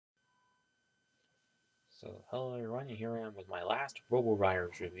So, hello everyone, and here I am with my last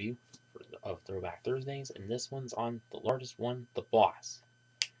Roboriders review of Throwback Thursdays, and this one's on the largest one, the boss.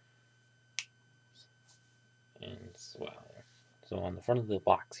 And so on the front of the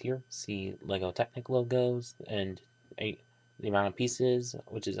box here, see Lego Technic logos and the amount of pieces,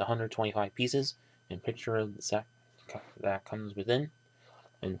 which is 125 pieces, and picture of the set that comes within.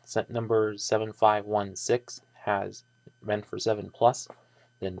 And set number 7516 has meant for 7 plus.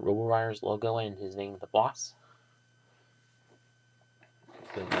 Then Roboriders logo and his name, the boss.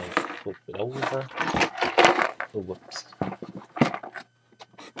 Then I flip it over. Oh, whoops.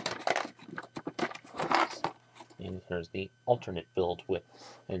 And here's the alternate build with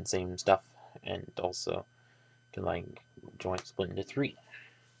and same stuff, and also can joint split into 3.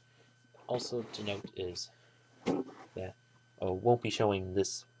 Also to note is that I won't be showing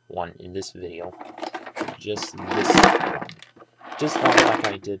this one in this video, just like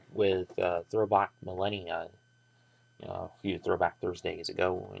I did with Throwback Millennia, a few Throwback Thursdays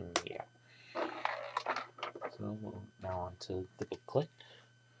ago, and yeah. So now on to the booklet,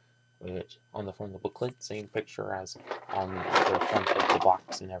 which on the front of the booklet, same picture as on the front of the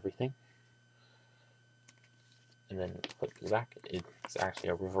box and everything. And then flip to the back, it's actually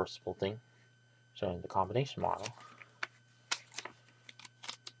a reversible thing, showing the combination model.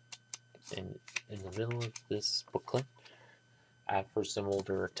 And in the middle of this booklet, add for some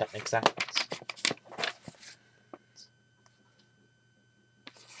older Technic sets.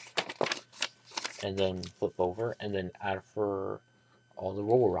 And then flip over, and then add for all the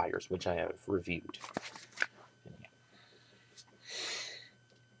Roboriders, which I have reviewed.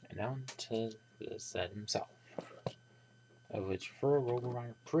 And now to the set himself, which for a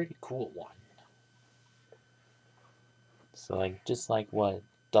Roborider, pretty cool one. So just like what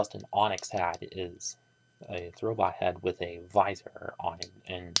Dustin Onyx had is a throwbot head with a visor on it,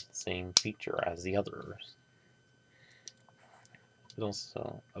 and same feature as the others. But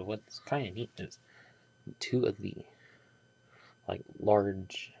also, what's kind of neat is 2 of the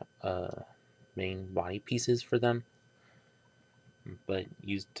large main body pieces for them, but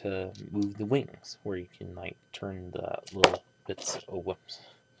used to move the wings, where you can turn the little bits of whoops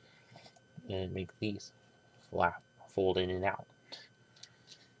and make these fold in and out.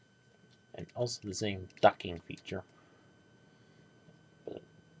 And also the same ducking feature,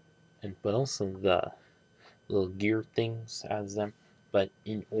 but also the little gear things as them, but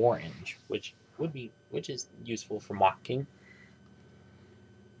in orange, which is useful for mocking.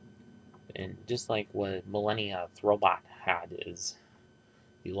 And just like what Millennia Throwbot had is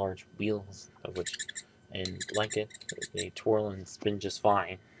the large wheels of which, and like it, they twirl and spin just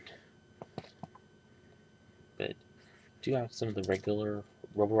fine. But do have some of the regular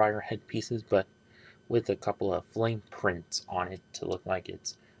Roborider head pieces, but with a couple of flame prints on it to look like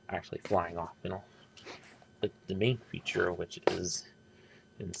it's actually flying off and all. But the main feature, which is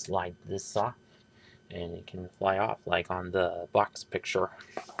you can slide this off and it can fly off like on the box picture.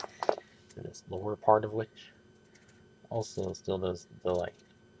 And this lower part of which also still does the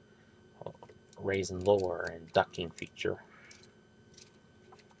raise and lower and ducking feature.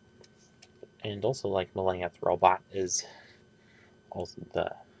 And also like Millennia Throwbot is also the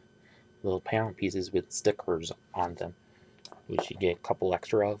little panel pieces with stickers on them, which you get a couple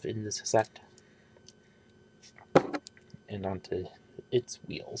extra of in this set. And onto its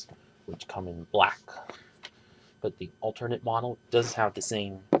wheels, which come in black. But the alternate model does have the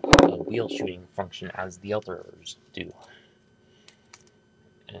same wheel shooting function as the others do.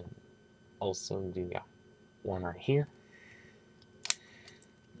 And also do one right here,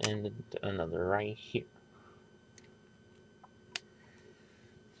 and another right here.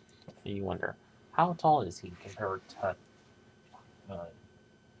 And you wonder, how tall is he compared to a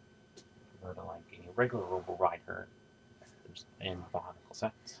regular Roborider and Bionicle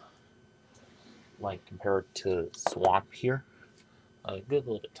sets? Compared to Swamp here, a good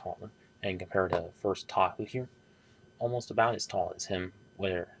little bit taller, and compared to First Tahu here, almost about as tall as him,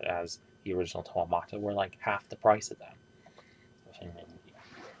 whereas the original Tawamata were half the price of them.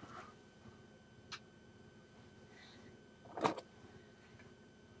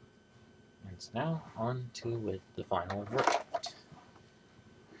 And so now on to the final verdict.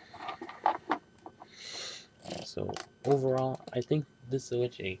 So overall, I think this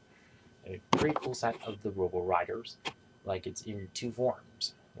is a pretty cool set of the Roboriders. It's in 2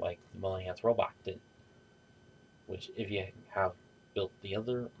 forms, like the Millennia Throwbot did. Which, if you have built the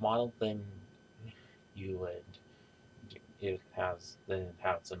other model, then you would it has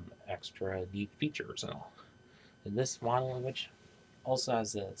some extra neat features and all. And this model, which also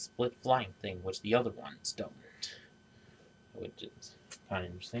has a split flying thing, which the other ones don't, which is kind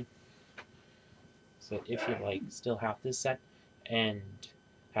of interesting. So if you like still have this set and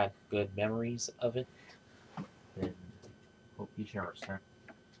had good memories of it, then hope you cherish them.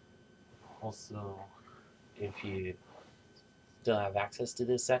 Also, if you still have access to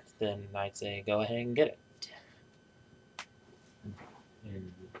this set, then I'd say go ahead and get it.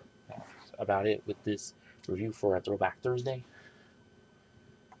 And that's about it with this review for a Throwback Thursday.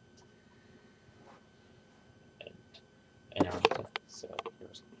 And so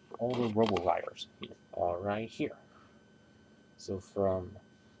here's all the Roboriders here, all right here. So from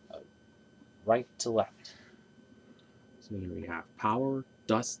right to left. So here we have Power,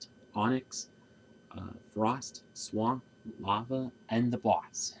 Dust, Onyx, Frost, Swamp, Lava, and the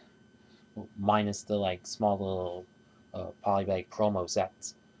Boss. Well, minus the like small little polybag promo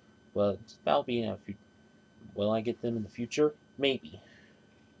sets. But that'll be in a few. Will I get them in the future? Maybe.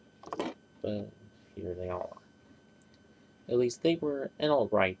 But here they are. At least they were an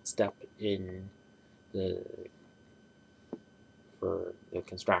alright step in the for the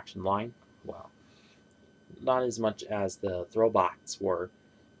construction line. Well, not as much as the Throwbots were,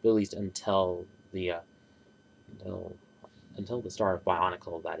 but at least until the until the start of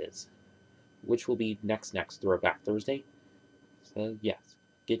Bionicle, that is, which will be next Throwback Thursday. So yes,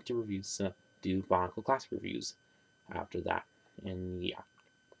 get to reviews, do Bionicle Classic reviews after that, and yeah,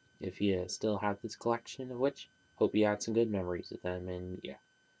 if you still have this collection of which, hope you had some good memories with them, and yeah,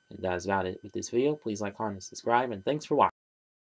 and that's about it with this video. Please like, comment, subscribe, and thanks for watching.